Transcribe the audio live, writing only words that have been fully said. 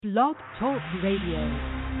Blog Talk Radio.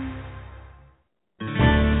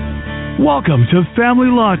 Welcome to Family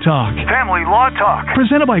Law Talk. Family Law Talk.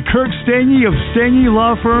 Presented by Kirk Stange of Stange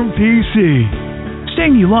Law Firm, PC.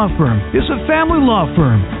 Stange Law Firm is a family law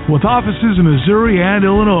firm with offices in Missouri and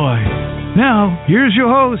Illinois. Now, here's your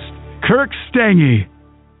host, Kirk Stange.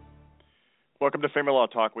 Welcome to Family Law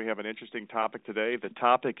Talk. We have an interesting topic today. The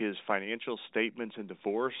topic is financial statements and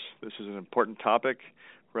divorce. This is an important topic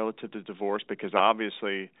relative to divorce because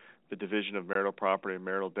obviously the division of marital property and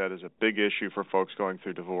marital debt is a big issue for folks going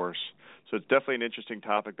through divorce. So it's definitely an interesting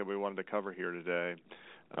topic that we wanted to cover here today.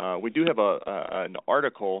 We do have an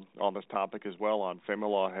article on this topic as well on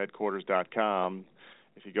familylawheadquarters.com.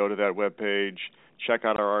 If you go to that webpage, check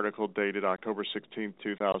out our article dated October 16,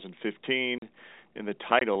 2015. And the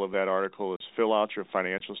title of that article is Fill Out Your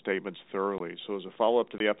Financial Statements Thoroughly. So as a follow-up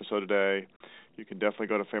to the episode today, you can definitely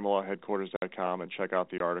go to familylawheadquarters.com and check out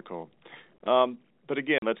the article. But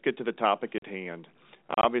again, let's get to the topic at hand.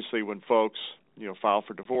 Obviously, when folks, file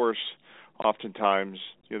for divorce, oftentimes,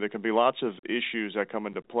 there can be lots of issues that come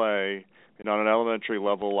into play. And on an elementary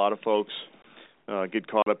level, a lot of folks get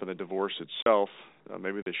caught up in the divorce itself.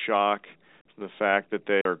 Maybe the shock, the fact that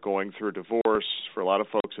they are going through a divorce. For a lot of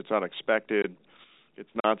folks, it's unexpected. It's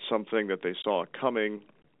not something that they saw coming.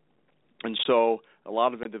 And so a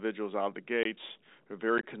lot of individuals out of the gates are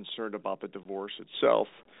very concerned about the divorce itself.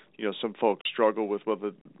 Some folks struggle with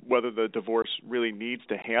whether the divorce really needs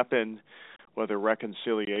to happen, whether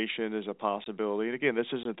reconciliation is a possibility. And again, this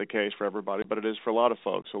isn't the case for everybody, but it is for a lot of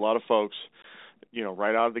folks. A lot of folks,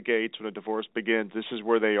 right out of the gates when a divorce begins, this is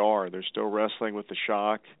where they are. They're still wrestling with the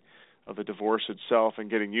shock of the divorce itself and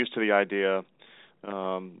getting used to the idea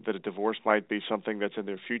that a divorce might be something that's in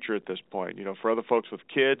their future at this point. For other folks with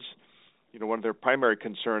kids, one of their primary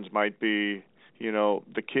concerns might be,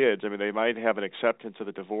 the kids. I mean, they might have an acceptance of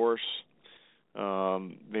the divorce.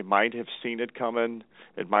 They might have seen it coming.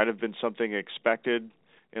 It might have been something expected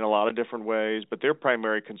in a lot of different ways, but their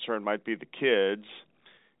primary concern might be the kids,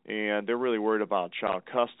 and they're really worried about child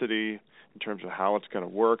custody in terms of how it's going to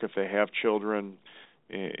work if they have children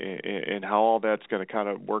and how all that's going to kind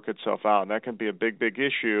of work itself out. And that can be a big, big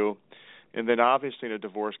issue. And then obviously in a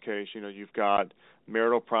divorce case, you've got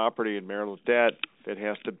marital property and marital debt that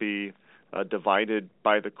has to be divided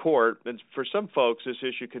by the court. And for some folks, this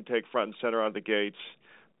issue can take front and center out of the gates.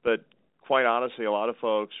 But quite honestly, a lot of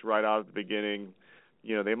folks right out of the beginning,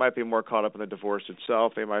 they might be more caught up in the divorce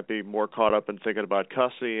itself. They might be more caught up in thinking about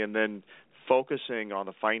custody and then focusing on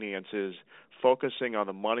the finances, focusing on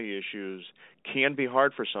the money issues can be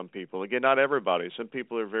hard for some people. Again, not everybody. Some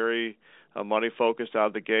people are very money-focused out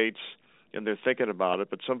of the gates, and they're thinking about it,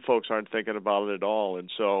 but some folks aren't thinking about it at all. And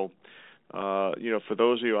so, for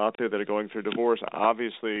those of you out there that are going through divorce,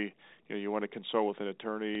 obviously, you want to consult with an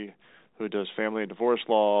attorney who does family and divorce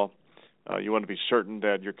law. You want to be certain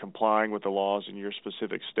that you're complying with the laws in your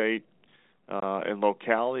specific state and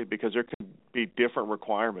locality, because there can be different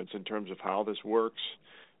requirements in terms of how this works,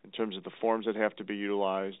 in terms of the forms that have to be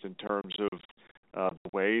utilized, in terms of the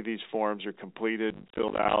way these forms are completed,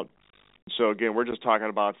 filled out. So, again, we're just talking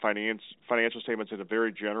about financial statements in a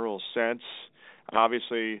very general sense.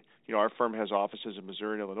 Obviously, our firm has offices in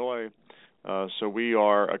Missouri and Illinois, so we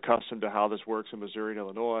are accustomed to how this works in Missouri and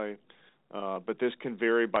Illinois. But this can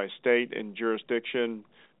vary by state and jurisdiction.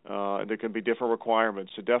 There can be different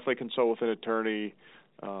requirements. So definitely consult with an attorney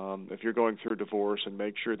if you're going through a divorce and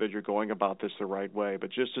make sure that you're going about this the right way.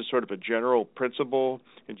 But just as sort of a general principle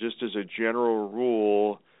and just as a general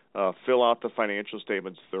rule, fill out the financial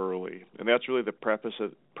statements thoroughly. And that's really the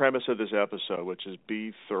premise of this episode, which is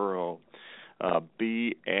be thorough,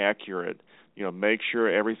 be accurate. Make sure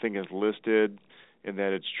everything is listed and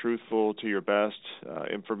that it's truthful to your best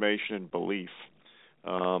information and belief.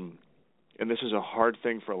 And this is a hard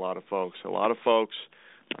thing for a lot of folks. A lot of folks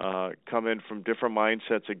come in from different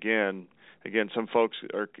mindsets again. Again, some folks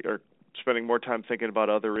are spending more time thinking about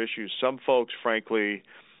other issues. Some folks, frankly,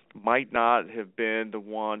 might not have been the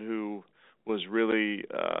one who was really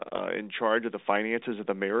in charge of the finances of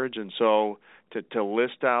the marriage. And so to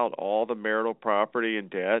list out all the marital property and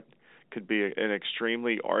debt could be an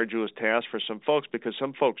extremely arduous task for some folks, because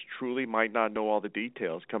some folks truly might not know all the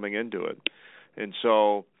details coming into it. And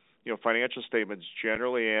so, financial statements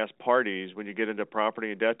generally ask parties, when you get into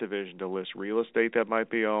property and debt division, to list real estate that might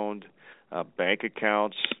be owned, bank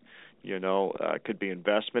accounts, could be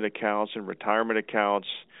investment accounts and retirement accounts,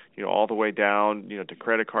 all the way down, to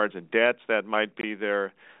credit cards and debts that might be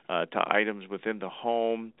there, to items within the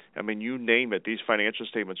home. I mean, you name it. These financial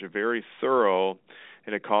statements are very thorough,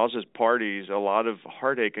 and it causes parties a lot of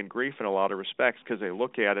heartache and grief in a lot of respects, because they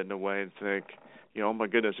look at it in a way and think, oh my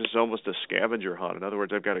goodness, this is almost a scavenger hunt. In other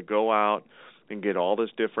words, I've got to go out and get all this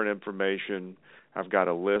different information. I've got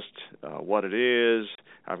to list what it is.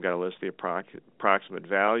 I've got to list the approximate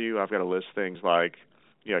value. I've got to list things like,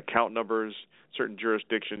 account numbers. Certain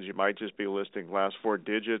jurisdictions, you might just be listing last four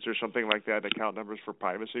digits or something like that, account numbers for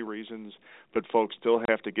privacy reasons, but folks still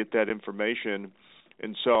have to get that information.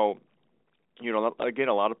 And so, again,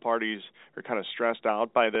 a lot of parties are kind of stressed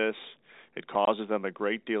out by this. It causes them a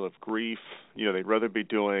great deal of grief. They'd rather be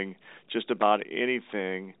doing just about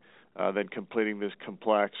anything than completing this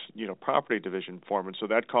complex, property division form. And so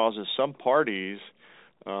that causes some parties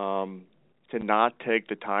to not take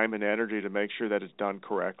the time and energy to make sure that it's done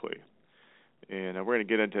correctly. And we're going to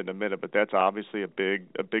get into it in a minute, but that's obviously a big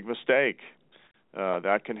mistake.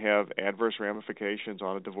 That can have adverse ramifications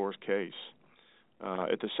on a divorce case.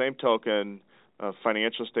 At the same token,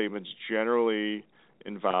 financial statements generally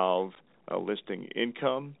involve listing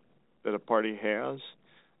income that a party has,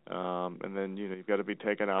 and then you've got to be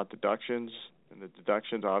taking out deductions, and the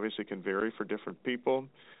deductions obviously can vary for different people,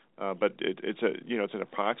 but it's an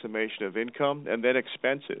approximation of income and then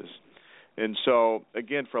expenses. And so,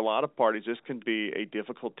 again, for a lot of parties, this can be a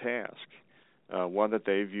difficult task, one that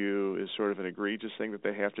they view as sort of an egregious thing that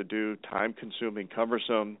they have to do, time-consuming,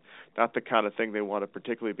 cumbersome, not the kind of thing they want to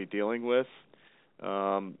particularly be dealing with,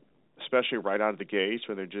 especially right out of the gates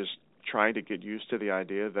when they're just trying to get used to the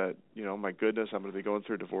idea that, my goodness, I'm going to be going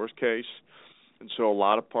through a divorce case. And so a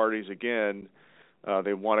lot of parties, again,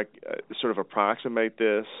 they want to sort of approximate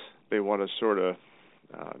this. They want to sort of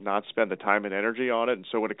not spend the time and energy on it. And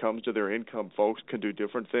so when it comes to their income, folks can do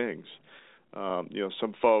different things.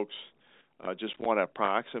 Some folks just want to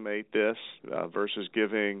approximate this versus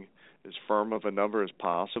giving as firm of a number as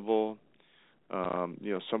possible.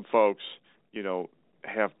 Some folks,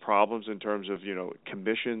 have problems in terms of,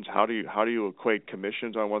 commissions. How do you equate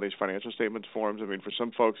commissions on one of these financial statements forms? I mean, for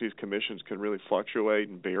some folks, these commissions can really fluctuate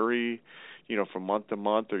and vary, from month to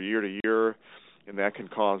month or year to year, and that can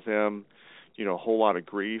cause them, a whole lot of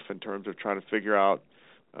grief in terms of trying to figure out,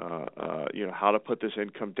 how to put this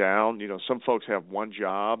income down. Some folks have one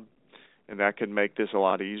job, and that can make this a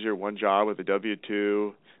lot easier. One job with a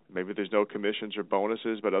W-2, maybe there's no commissions or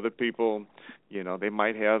bonuses, but other people, they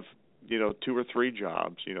might have, 2 or 3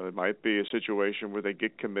 jobs. It might be a situation where they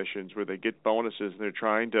get commissions, where they get bonuses, and they're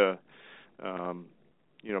trying to,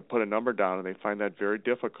 put a number down, and they find that very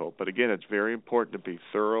difficult. But again, it's very important to be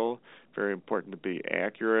thorough, very important to be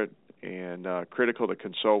accurate, and critical to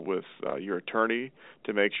consult with your attorney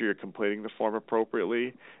to make sure you're completing the form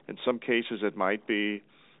appropriately. In some cases, it might be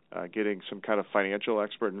getting some kind of financial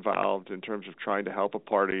expert involved in terms of trying to help a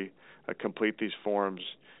party complete these forms,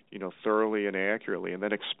 thoroughly and accurately. And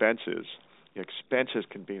then expenses. Expenses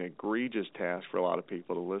can be an egregious task for a lot of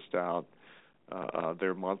people to list out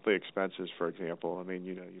their monthly expenses, for example. I mean,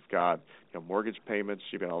 you've got mortgage payments,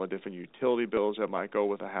 you've got all the different utility bills that might go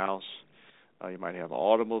with a house. You might have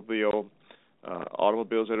automobiles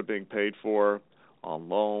that are being paid for on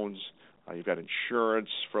loans. You've got insurance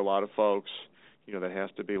for a lot of folks, that has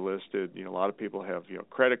to be listed. A lot of people have,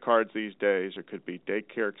 credit cards these days. There could be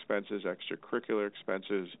daycare expenses, extracurricular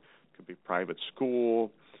expenses, could be private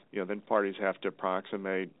school. Then parties have to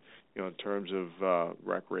approximate, in terms of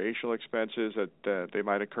recreational expenses that they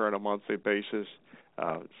might occur on a monthly basis,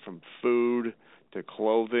 from food to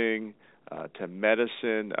clothing, to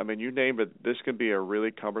medicine. I mean, you name it, this can be a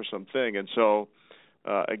really cumbersome thing. And so,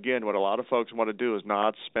 again, what a lot of folks want to do is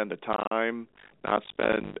not spend the time, not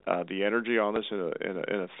spend the energy on this in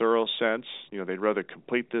a thorough sense. They'd rather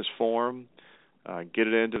complete this form, get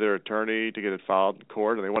it into their attorney to get it filed in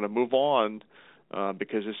court, and they want to move on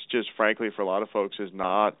because it's just, frankly, for a lot of folks, is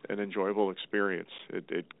not an enjoyable experience.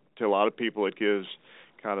 To a lot of people, it gives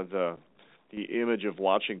kind of the image of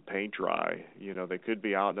watching paint dry. They could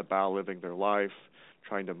be out and about living their life,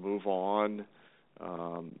 trying to move on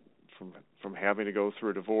from having to go through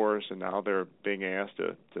a divorce, and now they're being asked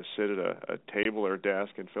to sit at a table or a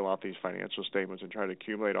desk and fill out these financial statements and try to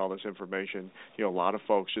accumulate all this information. A lot of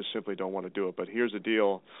folks just simply don't want to do it. But here's the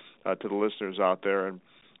deal to the listeners out there, and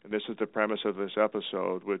this is the premise of this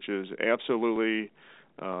episode, which is absolutely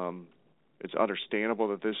it's understandable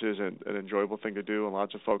that this isn't an enjoyable thing to do, and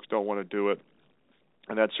lots of folks don't want to do it,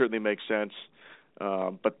 and that certainly makes sense.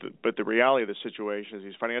 But the reality of the situation is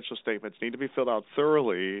these financial statements need to be filled out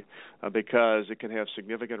thoroughly because it can have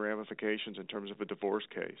significant ramifications in terms of a divorce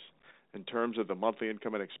case. In terms of the monthly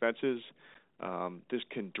income and expenses, this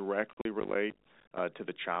can directly relate to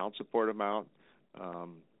the child support amount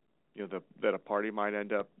that a party might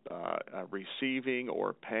end up receiving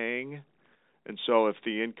or paying. And so if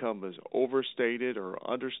the income is overstated or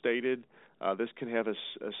understated, this can have a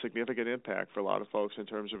significant impact for a lot of folks in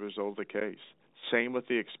terms of the result of the case. Same with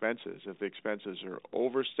the expenses. If the expenses are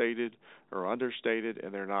overstated or understated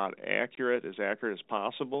and they're not accurate as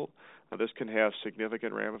possible, this can have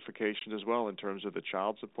significant ramifications as well in terms of the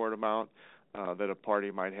child support amount that a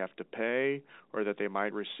party might have to pay or that they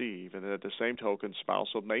might receive. And then at the same token,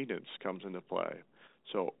 spousal maintenance comes into play.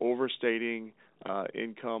 So overstating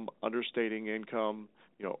income, understating income,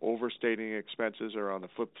 overstating expenses, or on the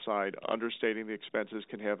flip side, understating the expenses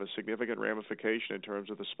can have a significant ramification in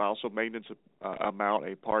terms of the spousal maintenance amount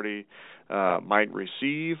a party might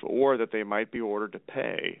receive or that they might be ordered to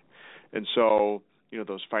pay. And so,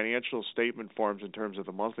 those financial statement forms in terms of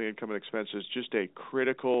the monthly income and expenses, just a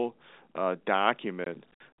critical document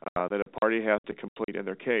that a party has to complete in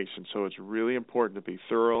their case. And so it's really important to be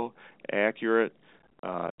thorough, accurate,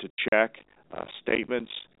 to check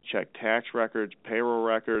statements, check tax records, payroll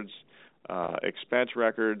records, expense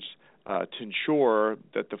records, to ensure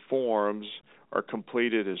that the forms are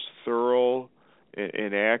completed as thorough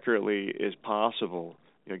and accurately as possible,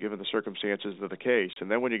 given the circumstances of the case. And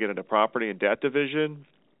then when you get into property and debt division,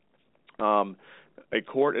 a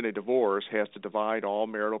court in a divorce has to divide all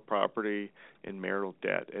marital property and marital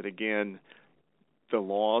debt. And again, the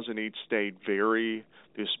laws in each state vary.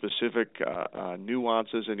 There's specific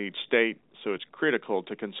nuances in each state, so it's critical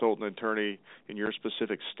to consult an attorney in your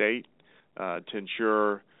specific state to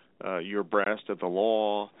ensure you're abreast of the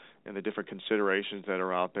law and the different considerations that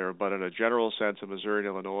are out there. But in a general sense, in Missouri and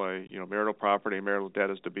Illinois, marital property and marital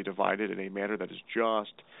debt is to be divided in a manner that is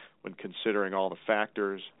just when considering all the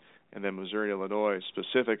factors. And then Missouri and Illinois is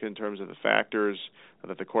specific in terms of the factors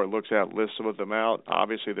that the court looks at, lists some of them out.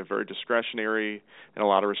 Obviously, they're very discretionary in a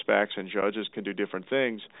lot of respects, and judges can do different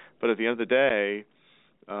things. But at the end of the day,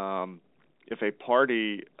 if a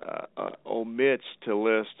party omits to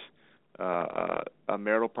list a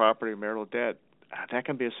marital property or marital debt, that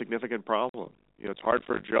can be a significant problem. It's hard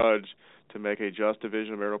for a judge to make a just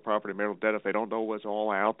division of marital property and marital debt if they don't know what's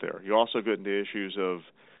all out there. You also get into issues of,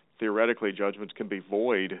 theoretically, judgments can be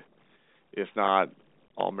void if not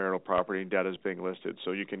all marital property and debt is being listed.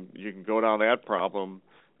 So you can go down that problem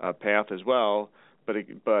path as well. But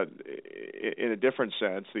in a different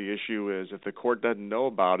sense, the issue is if the court doesn't know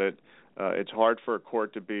about it, it's hard for a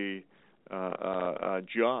court to be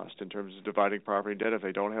just in terms of dividing property and debt if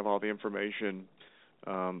they don't have all the information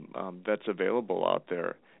that's available out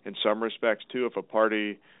there. In some respects, too, if a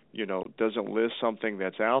party doesn't list something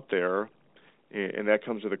that's out there, and that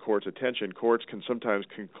comes to the court's attention, courts can sometimes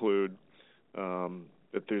conclude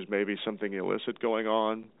that there's maybe something illicit going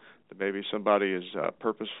on, that maybe somebody is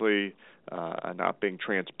purposely not being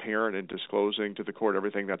transparent and disclosing to the court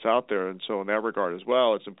everything that's out there. And so in that regard as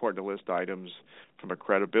well, it's important to list items from a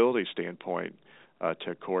credibility standpoint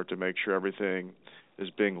to court to make sure everything is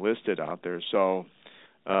being listed out there. So,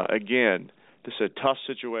 again, this is a tough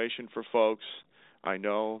situation for folks. I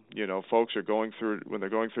know, folks are going through, when they're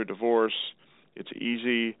going through divorce, it's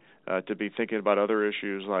easy to be thinking about other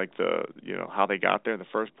issues like how they got there in the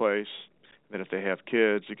first place. And then if they have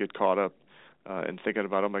kids, you get caught up in thinking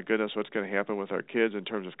about, oh my goodness, what's going to happen with our kids in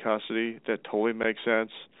terms of custody. That totally makes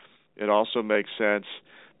sense. It also makes sense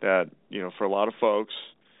that, for a lot of folks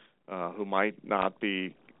who might not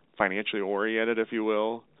be financially oriented, if you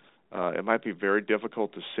will, it might be very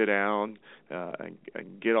difficult to sit down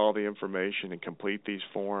and get all the information and complete these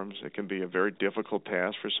forms. It can be a very difficult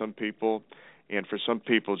task for some people. And for some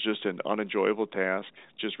people, it's just an unenjoyable task,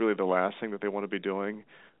 just really the last thing that they want to be doing.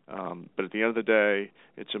 But at the end of the day,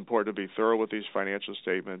 it's important to be thorough with these financial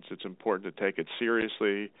statements. It's important to take it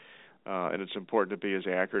seriously, and it's important to be as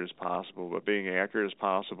accurate as possible. But being accurate as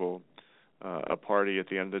possible, a party at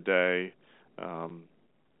the end of the day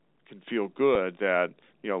can feel good that,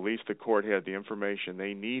 at least the court had the information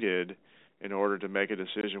they needed in order to make a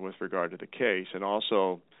decision with regard to the case. And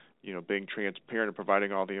also, being transparent and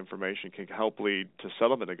providing all the information can help lead to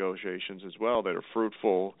settlement negotiations as well that are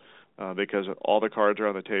fruitful because all the cards are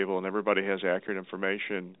on the table and everybody has accurate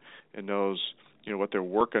information and knows, what they're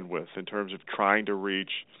working with in terms of trying to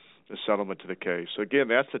reach a settlement to the case. So again,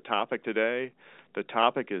 that's the topic today. The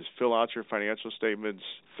topic is fill out your financial statements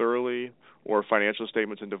thoroughly or financial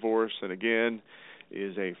statements in divorce. And again,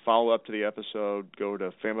 is a follow-up to the episode. Go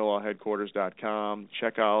to familylawheadquarters.com.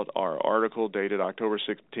 Check out our article dated October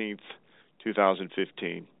 16th,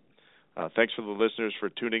 2015. Thanks for the listeners for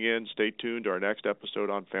tuning in. Stay tuned to our next episode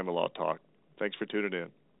on Family Law Talk. Thanks for tuning in.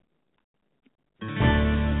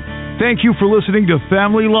 Thank you for listening to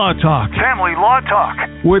Family Law Talk. Family Law Talk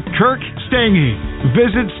with Kirk Stange.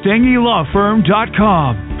 Visit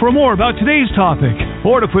StangeLawFirm.com for more about today's topic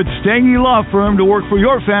or to put Stange Law Firm to work for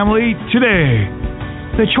your family today.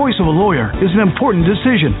 The choice of a lawyer is an important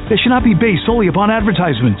decision that should not be based solely upon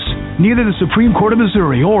advertisements. Neither the Supreme Court of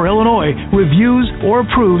Missouri or Illinois reviews or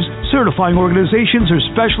approves certifying organizations or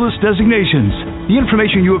specialist designations. The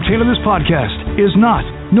information you obtain on this podcast is not,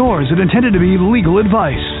 nor is it intended to be legal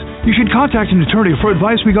advice. You should contact an attorney for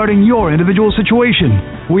advice regarding your individual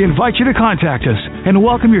situation. We invite you to contact us and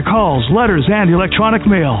welcome your calls, letters, and electronic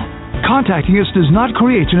mail. Contacting us does not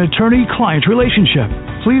create an attorney-client relationship.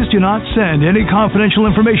 Please do not send any confidential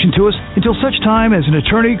information to us until such time as an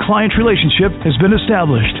attorney-client relationship has been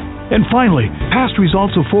established. And finally, past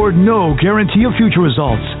results afford no guarantee of future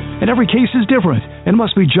results, and every case is different and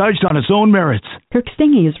must be judged on its own merits. Kirk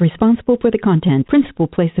Stange is responsible for the content. Principal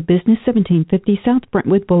place of business, 1750 South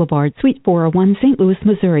Brentwood Boulevard, Suite 401, St. Louis,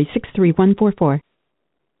 Missouri, 63144.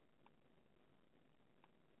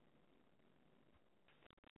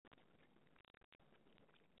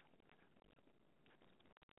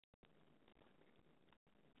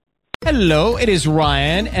 Hello, it is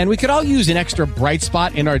Ryan, and we could all use an extra bright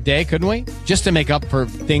spot in our day, couldn't we? Just to make up for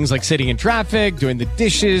things like sitting in traffic, doing the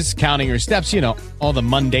dishes, counting your steps, you know, all the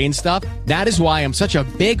mundane stuff. That is why I'm such a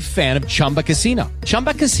big fan of Chumba Casino.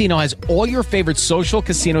 Chumba Casino has all your favorite social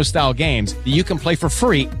casino-style games that you can play for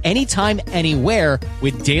free anytime, anywhere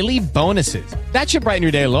with daily bonuses. That should brighten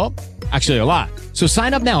your day a little. Actually, a lot. So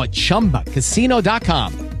sign up now at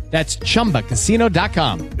ChumbaCasino.com. That's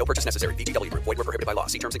ChumbaCasino.com. No purchase necessary. VGW Group. Void where prohibited by law.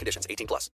 See terms and conditions. 18+.